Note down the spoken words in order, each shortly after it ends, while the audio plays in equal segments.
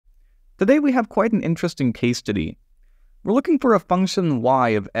Today we have quite an interesting case study. We're looking for a function y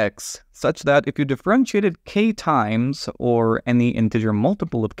of x such that if you differentiated k times, or any integer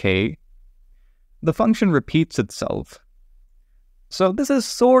multiple of k, the function repeats itself. So this is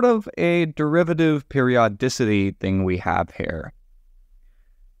sort of a derivative periodicity thing we have here.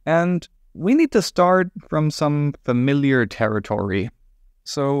 And we need to start from some familiar territory.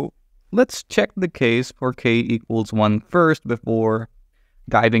 So let's check the case for k equals 1 first before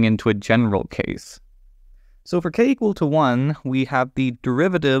diving into a general case. So for k equal to 1, we have the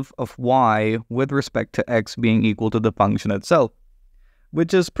derivative of y with respect to x being equal to the function itself,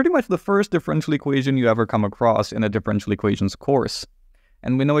 which is pretty much the first differential equation you ever come across in a differential equations course.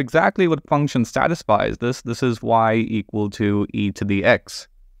 And we know exactly what function satisfies this. This is y equal to e to the x.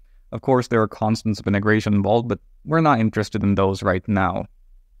 Of course, there are constants of integration involved, but we're not interested in those right now.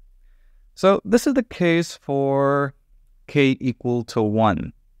 So this is the case for k equal to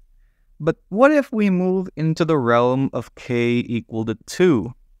 1. But what if we move into the realm of k equal to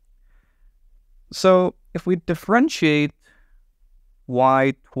 2? So if we differentiate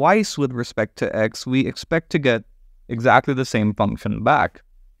y twice with respect to x, we expect to get exactly the same function back.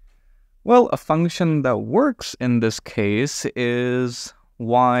 Well, a function that works in this case is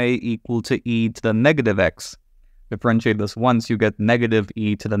y equal to e to the negative x. Differentiate this once, you get negative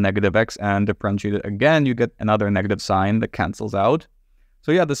e to the negative x, and differentiate it again, you get another negative sign that cancels out.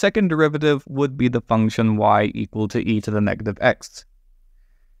 So yeah, the second derivative would be the function y equal to e to the negative x.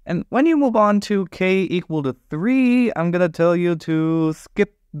 And when you move on to k equal to 3, I'm going to tell you to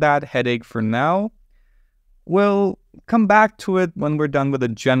skip that headache for now. We'll come back to it when we're done with a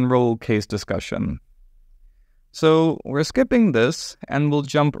general case discussion. So we're skipping this, and we'll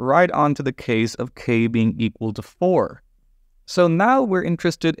jump right onto the case of k being equal to 4. So now we're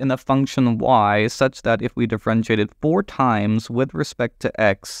interested in a function y such that if we differentiate it 4 times with respect to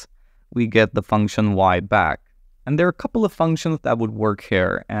x, we get the function y back. And there are a couple of functions that would work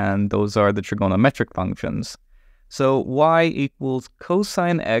here, and those are the trigonometric functions. So y equals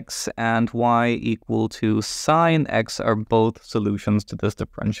cosine x and y equal to sine x are both solutions to this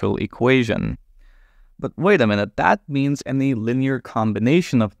differential equation. But wait a minute, that means any linear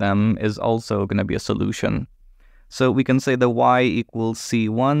combination of them is also going to be a solution. So we can say that y equals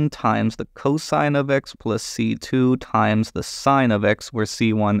c1 times the cosine of x plus c2 times the sine of x, where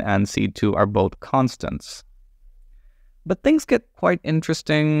c1 and c2 are both constants. But things get quite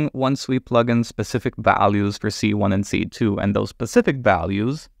interesting once we plug in specific values for c1 and c2, and those specific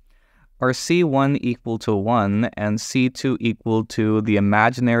values are c1 equal to 1 and c2 equal to the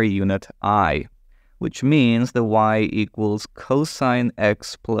imaginary unit I, which means that y equals cosine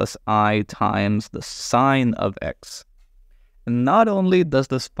x plus I times the sine of x. And not only does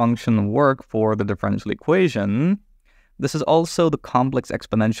this function work for the differential equation, this is also the complex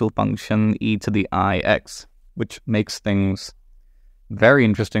exponential function e to the ix, which makes things very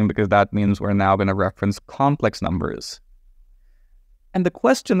interesting because that means we're now going to reference complex numbers. And the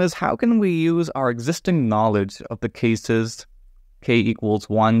question is, how can we use our existing knowledge of the cases k equals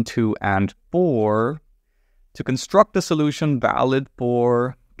 1, 2, and 4 to construct a solution valid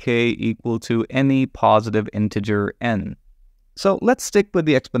for k equal to any positive integer n? So let's stick with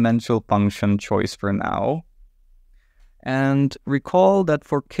the exponential function choice for now. And recall that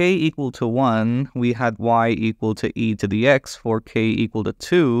for k equal to 1, we had y equal to e to the x. For k equal to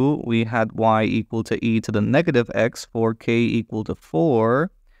 2, we had y equal to e to the negative x. For k equal to 4,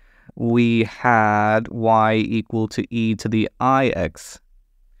 we had y equal to e to the ix.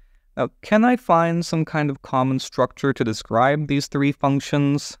 Now, can I find some kind of common structure to describe these three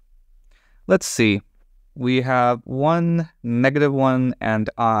functions? Let's see. We have 1, -1, and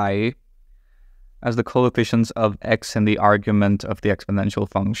I as the coefficients of x in the argument of the exponential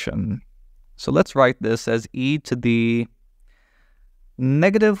function. So let's write this as e to the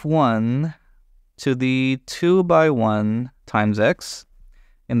 -1 to the 2 by 1 times x.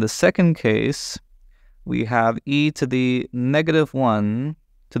 In the second case, we have e to the -1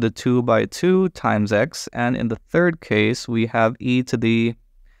 to the 2 by 2 times x. And in the third case, we have e to the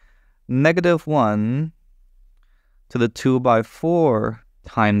 -1 to the 2 by 4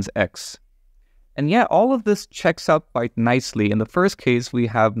 times x. And yeah, all of this checks out quite nicely. In the first case, we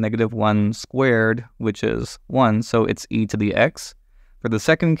have -1 squared, which is 1, so it's e to the x. For the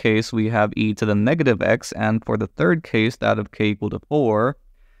second case, we have e to the negative x. And for the third case, that of k equal to 4,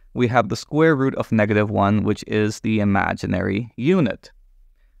 we have the square root of -1, which is the imaginary unit.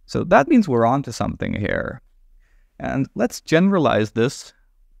 So that means we're onto something here. And let's generalize this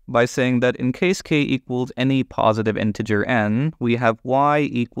by saying that in case k equals any positive integer n, we have y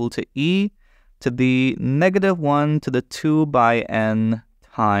equal to e to the -1 to the 2 by n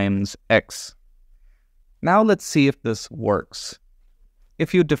times x. Now let's see if this works.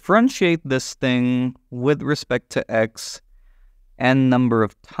 If you differentiate this thing with respect to x n number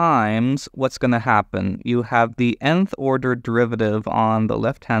of times, what's going to happen? You have the nth order derivative on the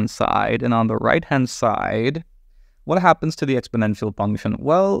left-hand side, and on the right-hand side, what happens to the exponential function?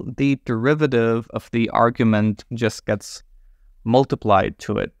 Well, the derivative of the argument just gets multiplied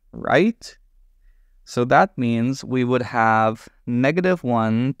to it, right? So that means we would have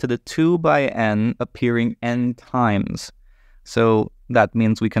 -1 to the 2 by n appearing n times. So that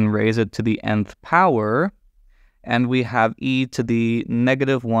means we can raise it to the nth power, and we have e to the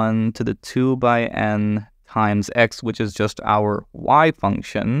 -1 to the 2 by n times x, which is just our y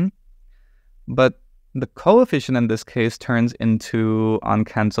function. But the coefficient in this case turns into, on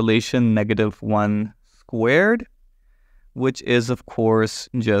cancellation, -1 squared, which is, of course,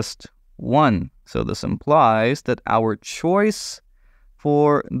 just 1. So this implies that our choice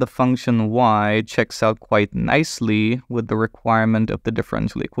for the function y checks out quite nicely with the requirement of the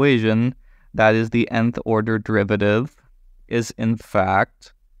differential equation. That is, the nth order derivative is in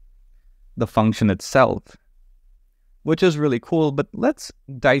fact the function itself, which is really cool. But let's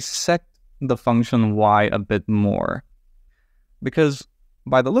dissect the function y a bit more, because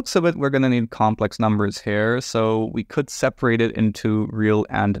by the looks of it, we're going to need complex numbers here, so we could separate it into real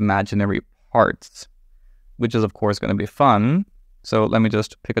and imaginary parts, which is of course going to be fun. So let me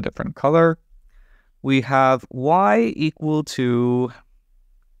just pick a different color. We have y equal to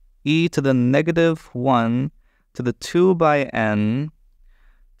e to the -1 to the 2 by n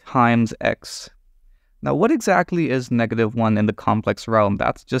times x. Now, what exactly is -1 in the complex realm?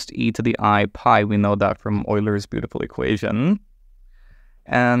 That's just e to the I pi. We know that from Euler's beautiful equation.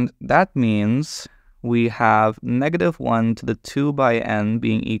 And that means we have -1 to the 2 by n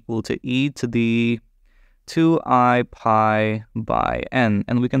being equal to e to the 2i pi by n.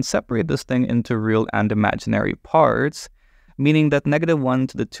 And we can separate this thing into real and imaginary parts, meaning that -1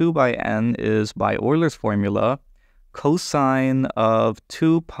 to the 2 by n is, by Euler's formula, cosine of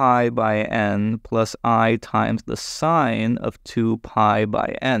 2 pi by n plus I times the sine of 2 pi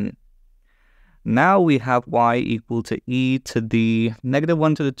by n. Now we have y equal to e to the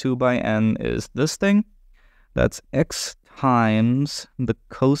 -1 to the 2 by n is this thing. That's x times the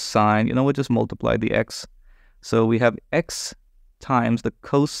cosine. You know what? Just multiply the x. So we have x times the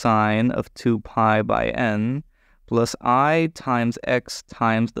cosine of 2 pi by n plus I times x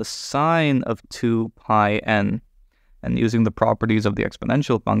times the sine of 2 pi n. And using the properties of the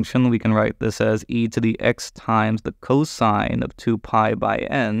exponential function, we can write this as e to the x times the cosine of 2 pi by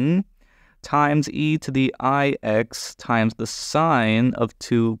n times e to the ix times the sine of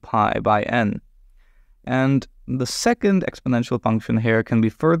 2 pi by n. And the second exponential function here can be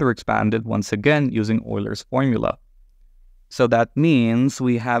further expanded once again using Euler's formula. So that means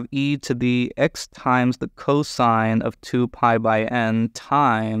we have e to the x times the cosine of 2 pi by n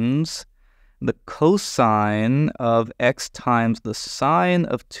times the cosine of x times the sine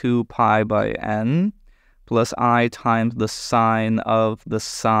of 2 pi by n plus I times the sine of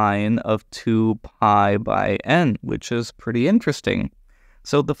 2 pi by n, which is pretty interesting.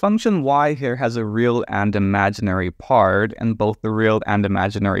 So the function y here has a real and imaginary part, and both the real and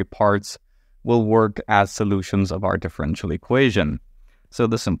imaginary parts will work as solutions of our differential equation. So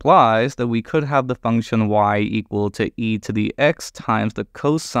this implies that we could have the function y equal to e to the x times the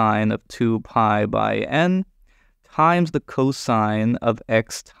cosine of 2 pi by n times the cosine of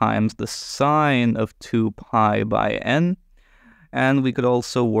x times the sine of 2 pi by n. And we could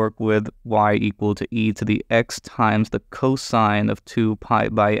also work with y equal to e to the x times the cosine of 2 pi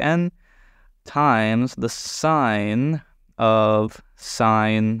by n times the sine of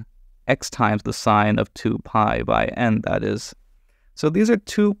x times the sine of 2 pi by n, that is. So these are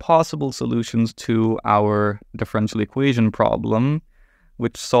two possible solutions to our differential equation problem,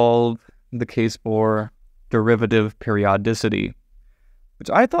 which solve the case for derivative periodicity, which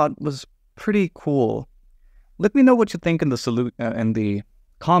I thought was pretty cool. Let me know what you think in the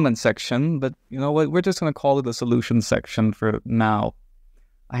comment section, but you know what, we're just going to call it the solution section for now.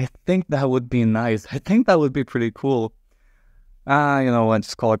 I think that would be nice. I think that would be pretty cool. You know what,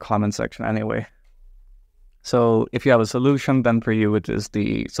 just call it comment section anyway. So if you have a solution, then for you it is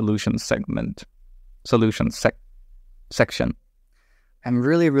the solution segment, section. I'm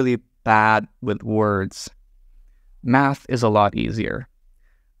really, really bad with words. Math is a lot easier.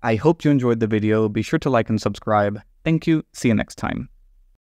 I hope you enjoyed the video. Be sure to like and subscribe. Thank you. See you next time.